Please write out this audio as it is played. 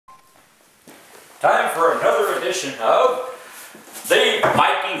Time for another edition of the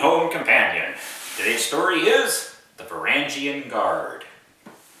Viking Home Companion. Today's story is the Varangian Guard.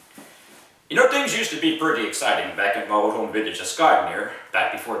 You know, things used to be pretty exciting back in my old home village of Skadnir,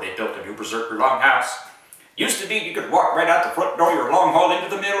 back before they built a new berserker longhouse. Used to be you could walk right out the front door of your long hall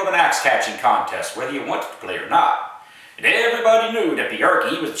into the middle of an axe catching contest, whether you wanted to play or not. And everybody knew that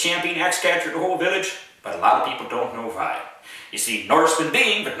Bjarki was the champion axe catcher of the whole village, but a lot of people don't know why. You see, Norseman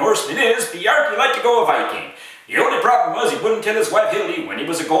being, but Norseman is, Bjarki liked to go a Viking. The only problem was he wouldn't tell his wife Hildy when he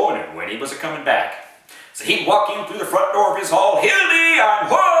was a-going and when he was a-coming back. So he'd walk in through the front door of his hall, "Hildy, I'm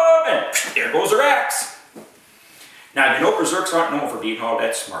home!" and there goes her axe. Now, you know berserks aren't known for being all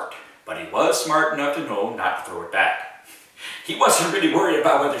that smart, but he was smart enough to know not to throw it back. He wasn't really worried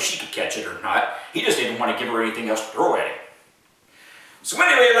about whether she could catch it or not. He just didn't want to give her anything else to throw at him. So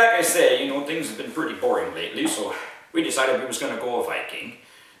anyway, like I say, you know, things have been pretty boring lately, so we decided we was going to go a Viking.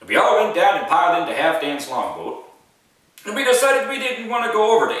 And we all went down and piled into Halfdan's longboat. And we decided we didn't want to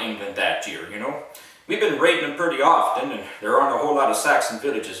go over to England that year, you know. We've been raiding them pretty often, and there aren't a whole lot of Saxon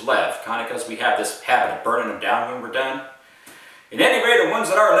villages left, kind of because we have this habit of burning them down when we're done. And anyway, the ones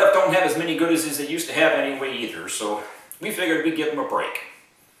that are left don't have as many goodies as they used to have anyway either, so we figured we'd give them a break.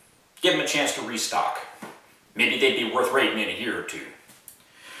 Give them a chance to restock. Maybe they'd be worth raiding in a year or two.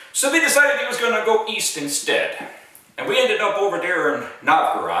 So we decided we was going to go east instead. And we ended up over there in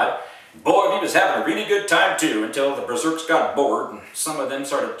Novgorod. Boy, we was having a really good time too, until the berserks got bored and some of them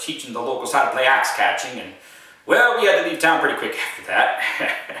started teaching the locals how to play axe catching, and well, we had to leave town pretty quick after that.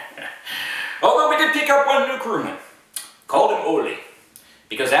 Although we did pick up one new crewman. Called him Ole,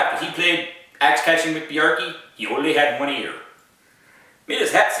 because after he played axe catching with Bjarki, he only had one ear. Made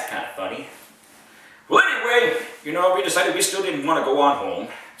his hat sound kind of funny. Well, anyway, you know, we decided we still didn't want to go on home,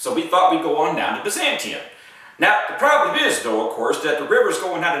 so we thought we'd go on down to Byzantium. Now, the problem is, though, of course, that the rivers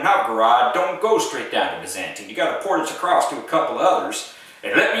going out of Novgorod don't go straight down to Byzantium. You got to portage across to a couple of others.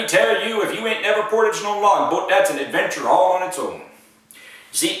 And let me tell you, if you ain't never portaged no longboat, that's an adventure all on its own.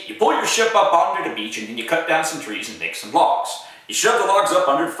 See, you pull your ship up onto the beach and then you cut down some trees and make some logs. You shove the logs up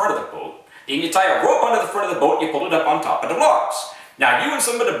under the front of the boat. Then you tie a rope under the front of the boat and you pull it up on top of the logs. Now, you and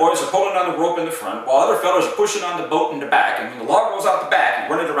some of the boys are pulling on the rope in the front while other fellows are pushing on the boat in the back, and when the log goes out the back,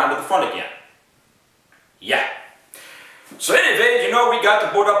 you run it around to the front again. Yeah. So anyway, you know, we got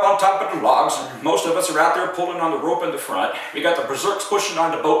the boat up on top of the logs, and most of us are out there pulling on the rope in the front. We got the berserks pushing on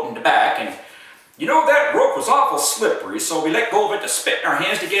the boat in the back, and you know, that rope was awful slippery, so we let go of it to spit in our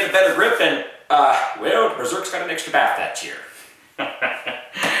hands to get a better grip, and, well, the berserks got an extra bath that year.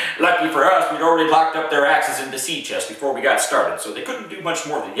 Lucky for us, we'd already locked up their axes in the sea chest before we got started, so they couldn't do much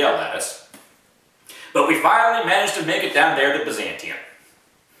more than yell at us. But we finally managed to make it down there to Byzantium.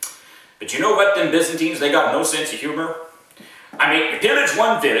 But you know what, them Byzantines, they got no sense of humor. I mean, you pillage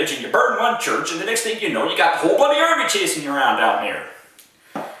one village and you burn one church, and the next thing you know, you got the whole bloody army chasing you around down there.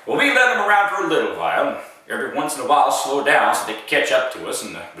 Well, we let them around for a little while, and every once in a while slow down so they could catch up to us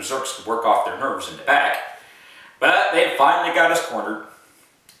and the berserks could work off their nerves in the back. But they finally got us cornered.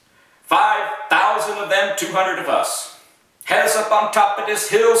 5,000 of them, 200 of us. Had us up on top of this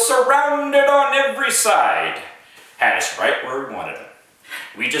hill, surrounded on every side. Had us right where we wanted them.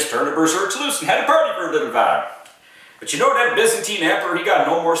 We just turned the berserks loose and had a party for a little while. But you know, that Byzantine emperor, he got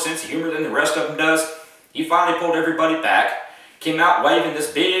no more sense of humor than the rest of them does. He finally pulled everybody back, came out waving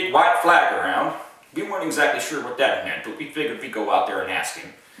this big white flag around. We weren't exactly sure what that meant, but we figured we'd go out there and ask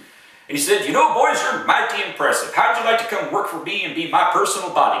him. And he said, "You know, boys, you're mighty impressive. How'd you like to come work for me and be my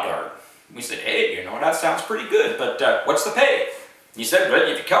personal bodyguard?" We said, "Hey, you know, that sounds pretty good, but what's the pay?" He said, "Well,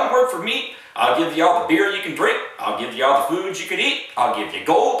 if you come work for me, I'll give you all the beer you can drink, I'll give you all the food you can eat, I'll give you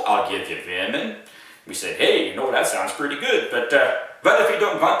gold, I'll give you women." We said, "Hey, you know, that sounds pretty good, but if you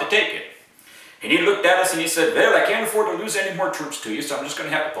don't want to take it." And he looked at us and he said, "Well, I can't afford to lose any more troops to you, so I'm just going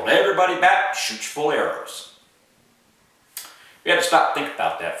to have to pull everybody back and shoot you full of arrows." We had to stop and think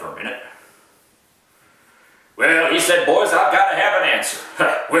about that for a minute. Well, he said, "Boys, I've got to have an answer."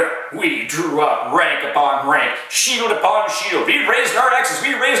 Well, we drew up rank upon rank, shield upon shield. We raised our axes,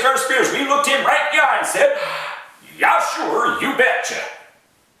 we raised our spears. We looked him right in the eye and said, "Yeah, sure, you betcha."